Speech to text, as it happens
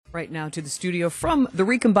right now to the studio from the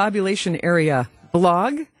Recombobulation Area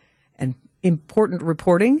blog and important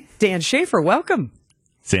reporting. Dan Shafer, welcome.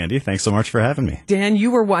 Sandy, thanks so much for having me. Dan,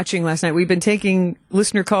 you were watching last night. We've been taking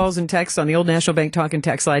listener calls and texts on the Old National Bank talk and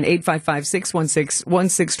text line,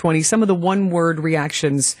 855-616-1620. Some of the one-word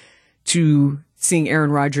reactions to seeing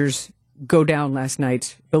Aaron Rodgers go down last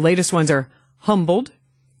night. The latest ones are humbled.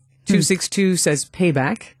 262 says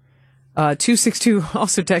payback. 262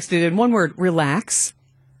 also texted in one word, relax.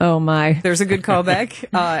 Oh, my. There's a good callback.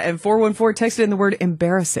 And 414 texted in the word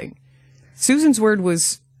embarrassing. Susan's word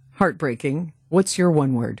was heartbreaking. What's your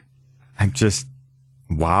one word? I'm just,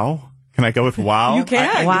 wow. Can I go with wow? You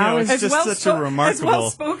can. Wow it's just such a remarkable. As well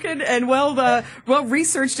spoken and well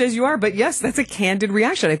researched as you are. But yes, that's a candid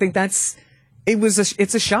reaction. I think it's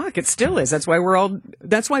a shock. It still is. That's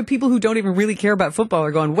why people who don't even really care about football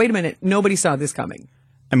are going, wait a minute, nobody saw this coming.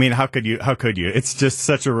 I mean, how could you? It's just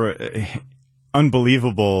such a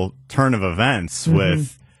unbelievable turn of events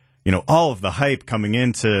with, all of the hype coming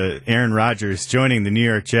into Aaron Rodgers joining the New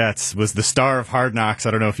York Jets, was the star of Hard Knocks.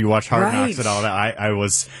 I don't know if you watch Hard Knocks at all. I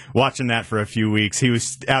was watching that for a few weeks. He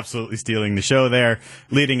was absolutely stealing the show there,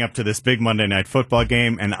 leading up to this big Monday Night Football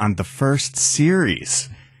game. And on the first series,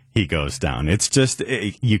 he goes down. It's just,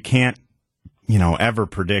 you can't, ever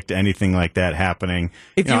predict anything like that happening.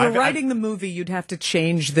 If you were writing the movie, you'd have to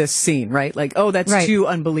change this scene, right? Like, oh, that's too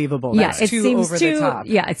unbelievable. Yeah, that's too over the top.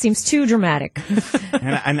 Yeah, it seems too dramatic.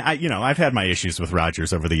 and I've had my issues with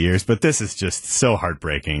Rodgers over the years, but this is just so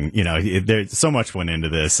heartbreaking. There's so much went into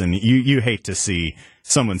this, and you hate to see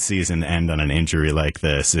someone's season end on an injury like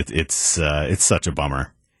this. It's such a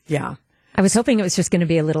bummer. Yeah. I was hoping it was just going to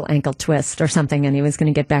be a little ankle twist or something, and he was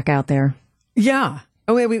going to get back out there. Yeah.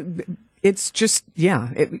 It's just,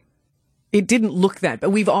 it didn't look that,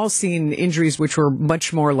 but we've all seen injuries which were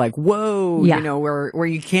much more like, whoa, where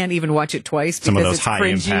you can't even watch it twice because some of those it's high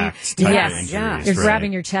cringy. impact type of injuries. Yeah. You're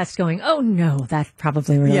grabbing your chest going, oh no, that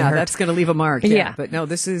probably really hurt. That's going to leave a mark. Yeah. But no,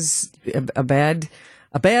 this is a bad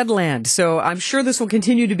land. So I'm sure this will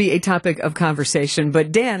continue to be a topic of conversation.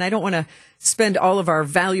 But Dan, I don't want to spend all of our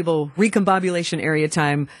valuable Recombobulation Area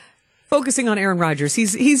time focusing on Aaron Rodgers.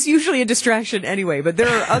 He's usually a distraction anyway, but there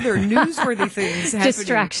are other newsworthy things happening.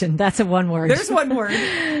 Distraction, that's a one word. There's one word.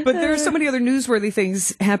 But there are so many other newsworthy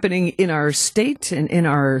things happening in our state and in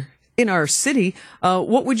our city.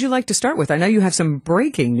 What would you like to start with? I know you have some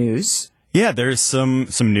breaking news. Yeah, there's some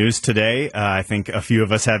news today. I think a few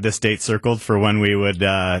of us had this date circled for when we would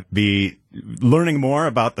be learning more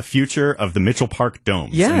about the future of the Mitchell Park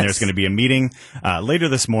Domes. Yes. And there's going to be a meeting later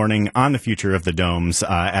this morning on the future of the domes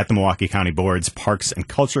at the Milwaukee County Board's Parks and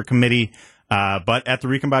Culture Committee. But at the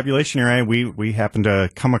Recombobulation Area, we happened to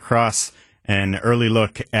come across an early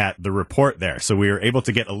look at the report there. So we were able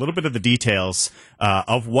to get a little bit of the details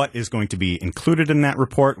of what is going to be included in that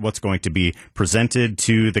report, what's going to be presented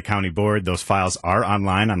to the county board. Those files are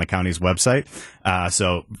online on the county's website.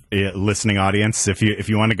 So listening audience, if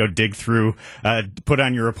you want to go dig through, put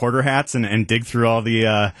on your reporter hats and dig through all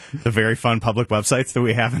the very fun public websites that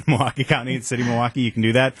we have in Milwaukee County and City of Milwaukee, you can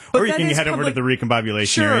do that. Or you can head over to the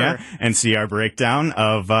Recombobulation Area and see our breakdown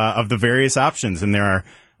of the various options. And there are,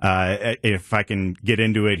 if I can get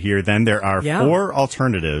into it here, then there are 4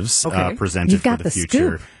 alternatives presented You've got for the Scoop.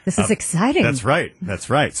 future. This is exciting. That's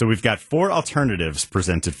right. So we've got 4 alternatives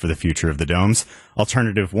presented for the future of the domes.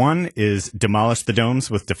 Alternative 1 is demolish the domes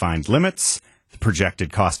with defined limits. The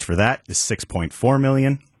projected cost for that is $6.4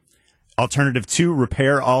 million. Alternative 2,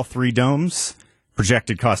 repair all 3 domes.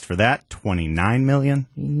 Projected cost for that, $29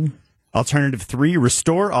 million. Alternative 3,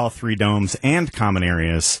 restore all 3 domes and common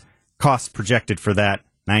areas. Cost projected for that,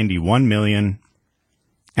 $91 million.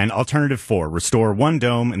 And alternative 4, restore 1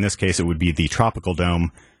 dome. In this case, it would be the Tropical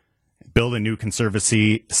Dome. Build a new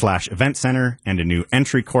conservancy/event center and a new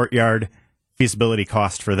entry courtyard. Feasibility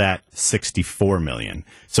cost for that, $64 million.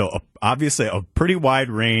 So obviously a pretty wide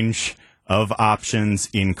range of options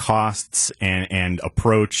in costs and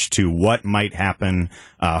approach to what might happen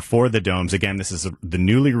for the domes. Again, this is the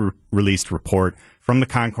newly released report from the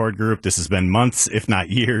Concord Group. This has been months, if not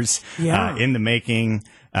years, in the making.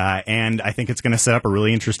 And I think it's going to set up a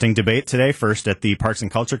really interesting debate today, first at the Parks and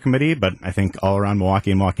Culture Committee, but I think all around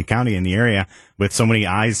Milwaukee and Milwaukee County in the area, with so many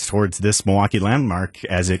eyes towards this Milwaukee landmark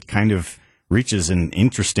as it kind of reaches an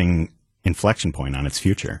interesting inflection point on its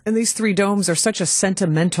future. And these 3 domes are such a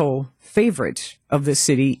sentimental favorite of the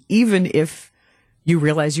city, even if you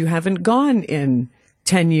realize you haven't gone in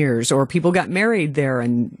 10 years or people got married there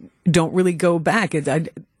and don't really go back.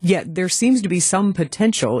 Yet there seems to be some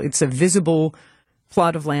potential. It's a visible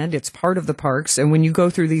plot of land. It's part of the parks. And when you go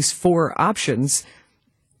through these 4 options,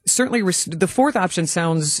 certainly the 4th option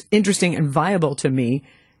sounds interesting and viable to me.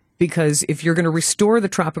 because if you're going to restore the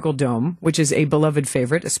tropical dome, which is a beloved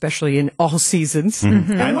favorite, especially in all seasons, and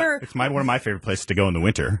It's one of my favorite places to go in the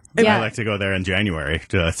winter. Yeah. I like to go there in January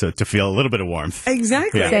to feel a little bit of warmth.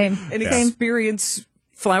 exactly, Yeah. Same. and Same. experience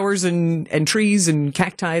flowers and trees and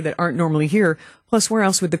cacti that aren't normally here. Plus, where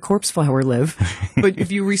else would the corpse flower live? But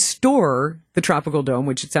if you restore the tropical dome,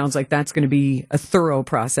 which it sounds like that's going to be a thorough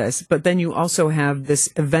process, but then you also have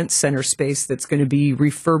this event center space that's going to be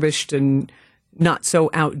refurbished and not so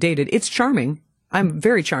outdated. It's charming. I'm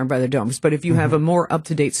very charmed by the domes, but if you have a more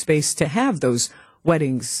up-to-date space to have those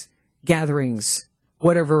weddings, gatherings,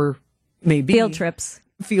 whatever may be. Field trips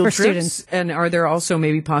Field for trips. students. And are there also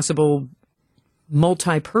maybe possible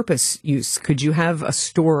multi-purpose use? Could you have a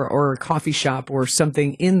store or a coffee shop or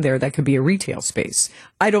something in there that could be a retail space?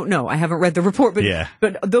 I don't know. I haven't read the report, but Yeah.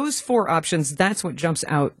 but those four options, that's what jumps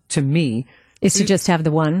out to me. Is to just have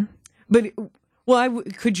the one. But well,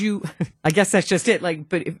 could you? I guess that's just it.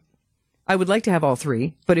 But I would like to have all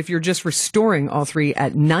three. But if you're just restoring all three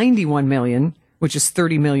at 91 million, which is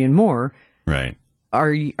 30 million more, Right. are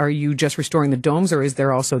you just restoring the domes, or is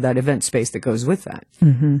there also that event space that goes with that?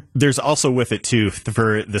 There's also with it, too,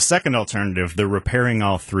 for the second alternative, the repairing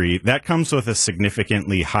all three, that comes with a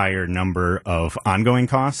significantly higher number of ongoing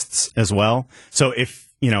costs as well. So if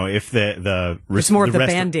It's more of the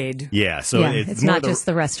Band-Aid. Yeah. So Yeah, it's not just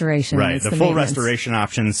the restoration. Right. It's The the full maintenance. restoration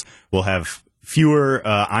options will have fewer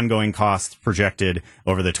ongoing costs projected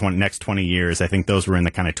over the next 20 years. I think those were in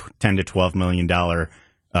the kind of $10 to $12 million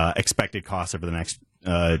expected costs over the next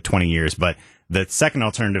 20 years. But the second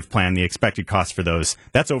alternative plan, the expected cost for those,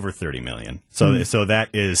 that's over 30 million. So so that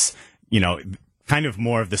is, kind of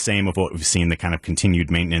more of the same of what we've seen, the kind of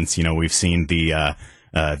continued maintenance. We've seen the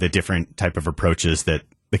different type of approaches that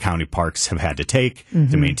the county parks have had to take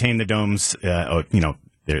to maintain the domes.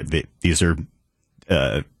 These are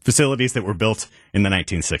facilities that were built in the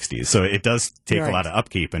 1960s. So it does take a lot of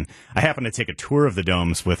upkeep. And I happened to take a tour of the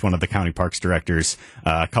domes with one of the county parks directors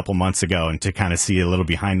a couple months ago, and to kind of see a little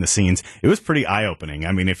behind the scenes. It was pretty eye-opening.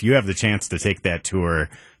 I mean, if you have the chance to take that tour,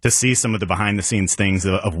 to see some of the behind the scenes things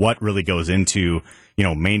of what really goes into,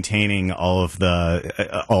 maintaining all of the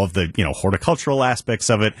horticultural aspects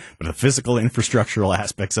of it, but the physical infrastructural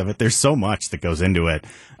aspects of it. There's so much that goes into it.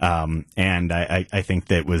 And I think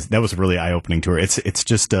that was a really eye-opening tour. It's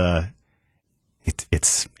just,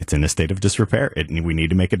 it's in a state of disrepair. We need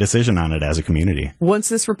to make a decision on it as a community. Once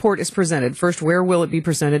this report is presented, first, where will it be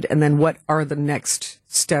presented? And then what are the next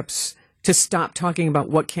steps to stop talking about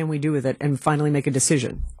what can we do with it and finally make a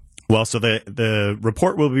decision? Well, so the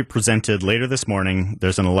report will be presented later this morning.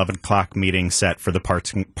 There's an 11 o'clock meeting set for the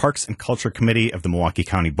Parks and Culture Committee of the Milwaukee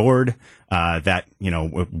County Board. That,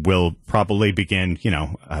 will probably begin,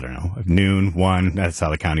 I don't know, noon, 1. That's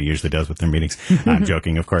how the county usually does with their meetings. I'm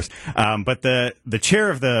joking, of course. But the chair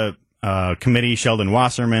of the committee, Sheldon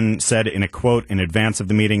Wasserman, said in a quote in advance of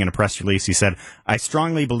the meeting in a press release, he said, "I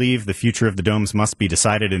strongly believe the future of the domes must be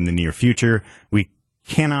decided in the near future. We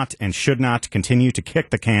cannot and should not continue to kick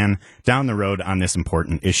the can down the road on this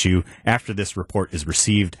important issue. After this report is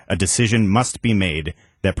received, a decision must be made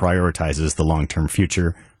that prioritizes the long-term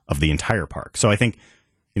future of the entire park." So I think,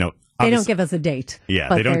 They don't give us a date. Yeah,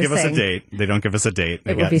 but they don't they're give us a saying date. They don't give us a date.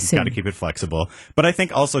 It will be soon. Got to keep it flexible. But I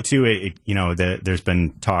think also too, there's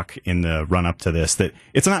been talk in the run up to this that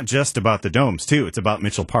it's not just about the domes too. It's about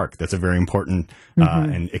Mitchell Park. That's a very important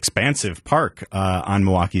and expansive park on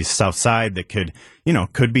Milwaukee's south side that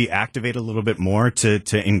could be activated a little bit more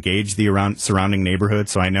to engage the surrounding neighborhood.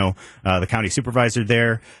 So I know the county supervisor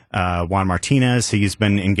there, Juan Martinez, he's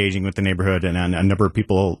been engaging with the neighborhood, and a number of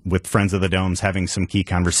people with Friends of the Domes having some key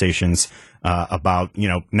conversations about,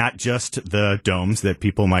 not just the domes that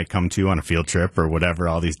people might come to on a field trip or whatever,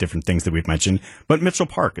 all these different things that we've mentioned, but Mitchell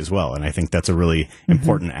Park as well. And I think that's a really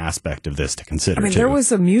important aspect of this to consider. I mean, there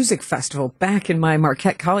was a music festival back in my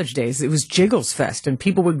Marquette College days. It was Jiggles Fest, and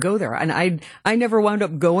people would go there. And I never wound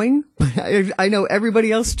up going. I know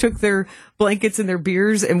everybody else took their blankets and their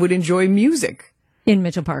beers and would enjoy music in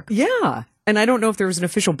Mitchell Park. Yeah. And I don't know if there was an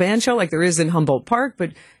official band shell like there is in Humboldt Park,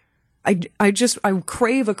 but I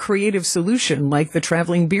crave a creative solution like the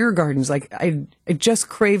traveling beer gardens. Like I just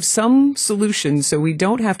crave some solution so we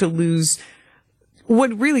don't have to lose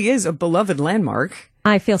what really is a beloved landmark.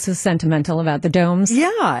 I feel so sentimental about the domes.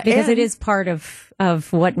 Yeah. Because it is part of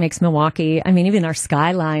what makes Milwaukee. I mean, even our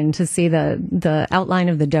skyline, to see the outline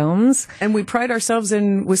of the domes. And we pride ourselves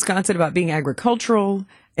in Wisconsin about being agricultural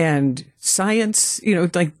and science.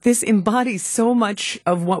 Like this embodies so much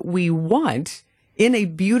of what we want in a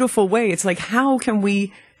beautiful way. It's like, how can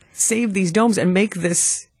we save these domes and make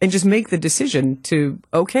this and just make the decision to,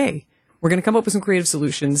 okay, we're going to come up with some creative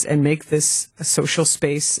solutions and make this a social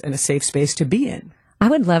space and a safe space to be in. I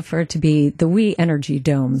would love for it to be the We Energy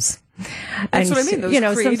Domes. That's what I mean.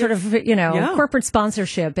 Those Some sort of, corporate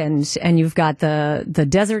sponsorship, and you've got the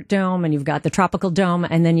desert dome, and you've got the tropical dome,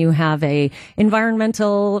 and then you have a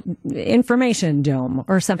environmental information dome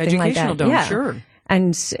or something like that. Educational dome, yeah. Sure.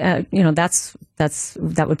 And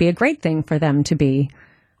that would be a great thing for them to be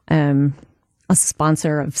a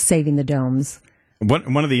sponsor of saving the domes.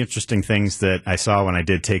 One of the interesting things that I saw when I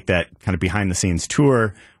did take that kind of behind the scenes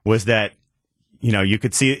tour was that, you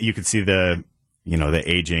could see the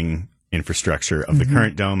aging infrastructure of the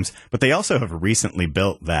current domes, but they also have recently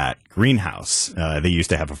built that greenhouse. They used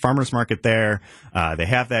to have a farmer's market there. They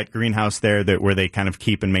have that greenhouse there where they kind of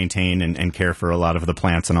keep and maintain and care for a lot of the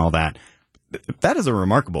plants and all that. That is a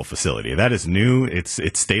remarkable facility. That is new.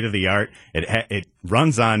 It's state of the art. It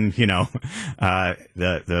runs on,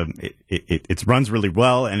 it runs really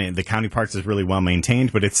well, and the county parks is really well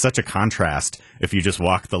maintained. But it's such a contrast if you just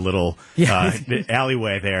walk the little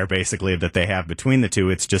alleyway there, basically, that they have between the two.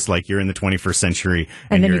 It's just like you're in the 21st century,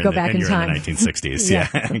 and then you go back in time. In the 1960s. Yeah,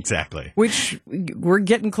 exactly. Which we're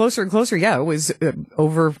getting closer and closer. Yeah, it was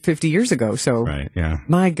over 50 years ago. So, right. Yeah.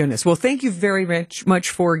 My goodness. Well, thank you very much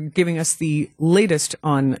for giving us the latest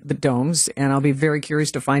on the domes, and I'll be very curious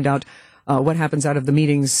to find out what happens out of the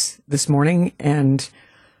meetings this morning, and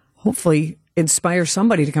hopefully inspire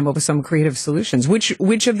somebody to come up with some creative solutions.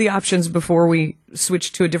 Which of the options, before we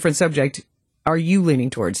switch to a different subject, are you leaning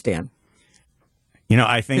towards, Dan?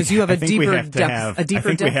 I think because you have a deeper depth. I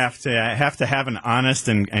think we have to have an honest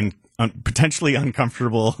and potentially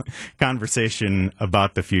uncomfortable conversation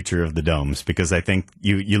about the future of the domes, because I think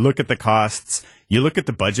you look at the costs, you look at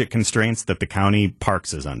the budget constraints that the county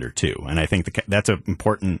parks is under too, and I think that's an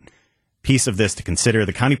important piece of this to consider.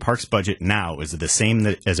 The county parks budget now is the same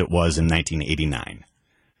as it was in 1989.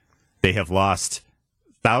 They have lost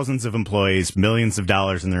thousands of employees, millions of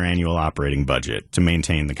dollars in their annual operating budget to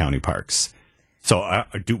maintain the county parks. So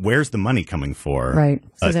where's the money coming for? Right.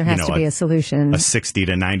 So there has to be a solution. A $60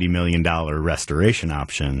 to $90 million restoration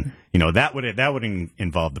option. That would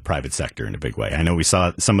involve the private sector in a big way. I know we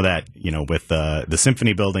saw some of that, with the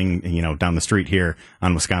Symphony Building, down the street here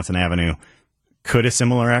on Wisconsin Avenue. Could a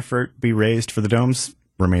similar effort be raised for the domes?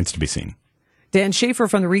 Remains to be seen. Dan Shafer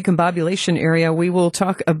from the Recombobulation area. We will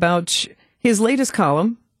talk about his latest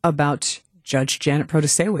column about Judge Janet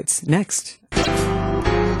Protasiewicz next.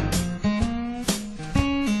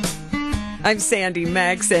 I'm Sandy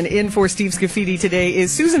Max, and in for Steve Scafidi today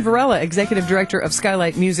is Susan Varela, Executive Director of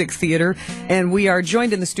Skylight Music Theater, and we are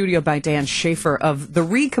joined in the studio by Dan Shafer of the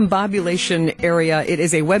Recombobulation area. It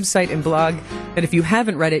is a website and blog that if you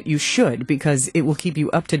haven't read it, you should, because it will keep you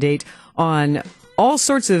up to date on all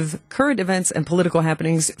sorts of current events and political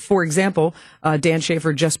happenings. For example, Dan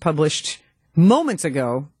Shafer just published moments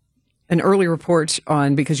ago an early report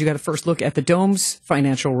on, because you got a first look at the Dome's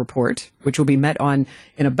financial report, which will be met on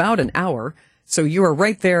in about an hour. So you are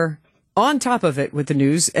right there on top of it with the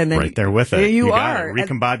news. And then right there with it. You are.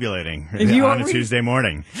 Recombobulating on a Tuesday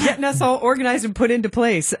morning. Getting us all organized and put into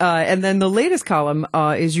place. And then the latest column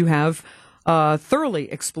is you have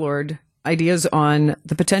thoroughly explored ideas on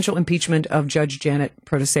the potential impeachment of Judge Janet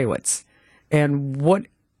Protasiewicz. And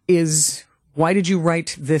why did you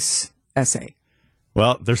write this essay?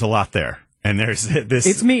 Well, there's a lot there. And there's this.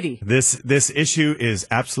 It's meaty. This issue is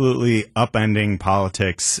absolutely upending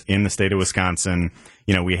politics in the state of Wisconsin.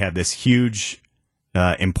 We had this huge,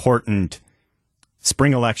 important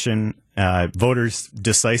spring election. Voters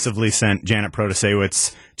decisively sent Janet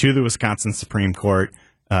Protasiewicz to the Wisconsin Supreme Court,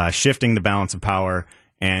 shifting the balance of power.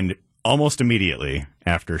 And almost immediately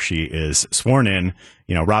after she is sworn in,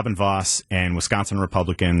 Robin Vos and Wisconsin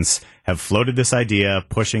Republicans have floated this idea,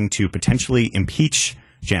 pushing to potentially impeach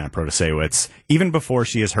Janet Protasiewicz even before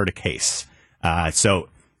she has heard a case. So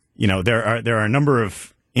there are a number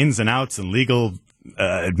of ins and outs and legal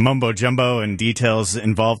mumbo jumbo and details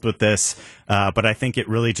involved with this. But I think it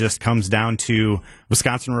really just comes down to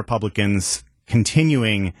Wisconsin Republicans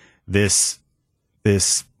continuing this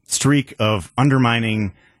streak of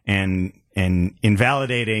undermining and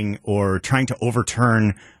invalidating or trying to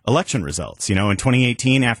overturn election results. In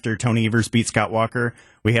 2018, after Tony Evers beat Scott Walker,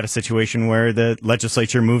 we had a situation where the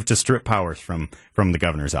legislature moved to strip powers from the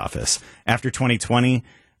governor's office. After 2020,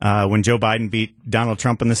 when Joe Biden beat Donald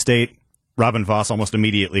Trump in the state, Robin Vos almost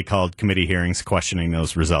immediately called committee hearings questioning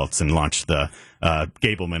those results and launched the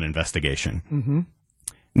Gableman investigation. Mm-hmm.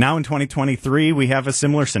 Now in 2023, we have a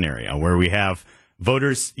similar scenario where we have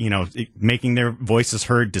voters, making their voices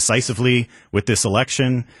heard decisively with this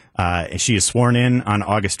election. She is sworn in on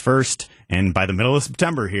August 1st. And by the middle of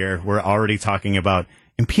September here, we're already talking about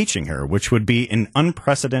impeaching her, which would be an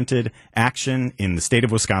unprecedented action in the state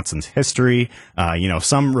of Wisconsin's history.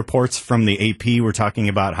 Some reports from the AP were talking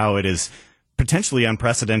about how it is potentially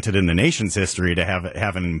unprecedented in the nation's history to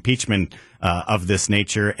have an impeachment of this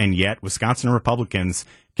nature, and yet Wisconsin Republicans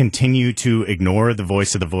continue to ignore the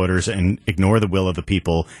voice of the voters and ignore the will of the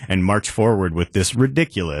people and march forward with this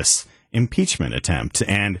ridiculous impeachment attempt.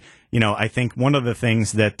 And I think one of the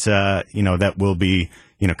things that that we'll be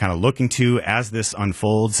kind of looking to as this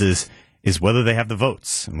unfolds is whether they have the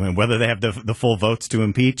votes, whether they have the full votes to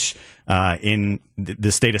impeach. In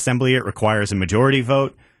the state assembly, it requires a majority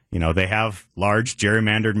vote. They have large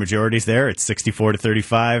gerrymandered majorities there. It's 64 to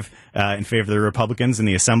 35 in favor of the Republicans in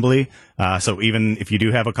the assembly. So even if you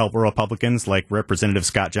do have a couple of Republicans, like Representative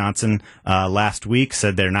Scott Johnson last week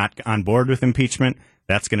said they're not on board with impeachment,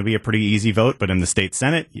 that's going to be a pretty easy vote. But in the state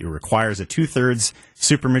Senate, it requires a 2/3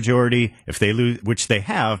 supermajority. If they lose, which they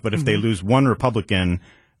have, but if they lose one Republican,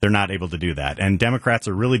 they're not able to do that. And Democrats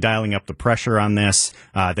are really dialing up the pressure on this.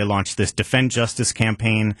 They launched this Defend Justice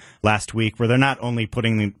campaign last week, where they're not only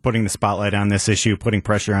putting the spotlight on this issue, putting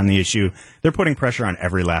pressure on the issue, they're putting pressure on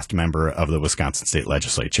every last member of the Wisconsin State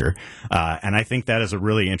Legislature. And I think that is a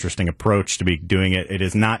really interesting approach to be doing it. It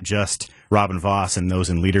is not just Robin Voss and those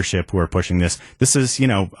in leadership who are pushing this. This is,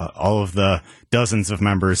 all of the dozens of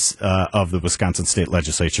members of the Wisconsin State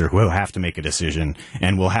Legislature who will have to make a decision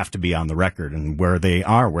and will have to be on the record and where they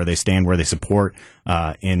are, where they stand, where they support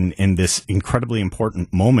in this incredibly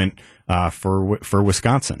important moment for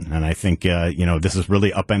Wisconsin. And I think this is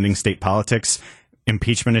really upending state politics.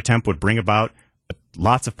 Impeachment attempt would bring about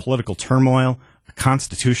lots of political turmoil, a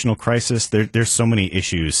constitutional crisis. There's so many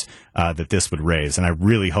issues that this would raise, and I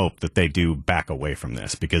really hope that they do back away from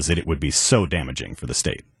this, because it would be so damaging for the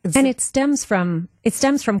state. And it stems from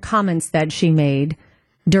comments that she made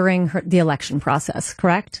during the election process,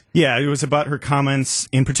 correct? Yeah, it was about her comments,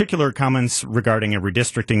 in particular comments regarding a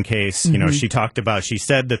redistricting case. Mm-hmm. She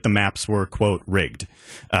said that the maps were, quote, rigged.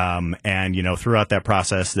 And throughout that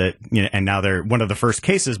process and now they're one of the first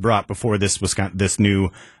cases brought before this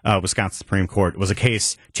new Wisconsin Supreme Court was a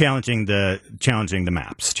case challenging the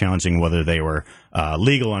maps, challenging whether they were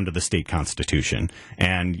legal under the state constitution.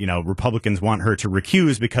 And, Republicans want her to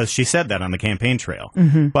recuse because she said that on the campaign trail.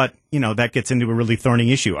 Mm-hmm. But, that gets into a really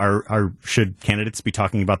thorny issue. Should candidates be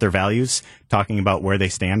talking about their values, talking about where they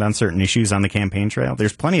stand on certain issues on the campaign trail?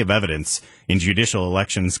 There's plenty of evidence in judicial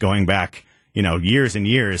elections going back, years and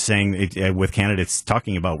years, saying with candidates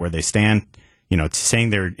talking about where they stand, saying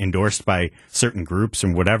they're endorsed by certain groups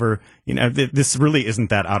and whatever. This really isn't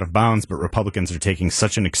that out of bounds, but Republicans are taking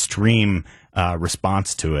such an extreme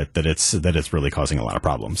response to it that it's really causing a lot of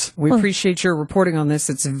problems. We appreciate your reporting on this.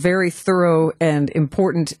 It's a very thorough and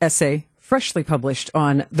important essay, freshly published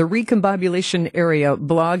on the Recombobulation Area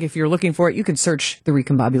blog. If you're looking for it, you can search the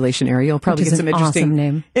Recombobulation Area. You'll probably get some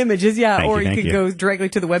interesting images. Yeah, or you can go directly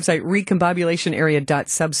to the website,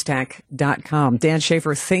 recombobulationarea.substack.com. Dan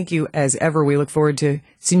Shafer, thank you as ever. We look forward to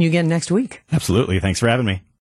seeing you again next week. Absolutely. Thanks for having me.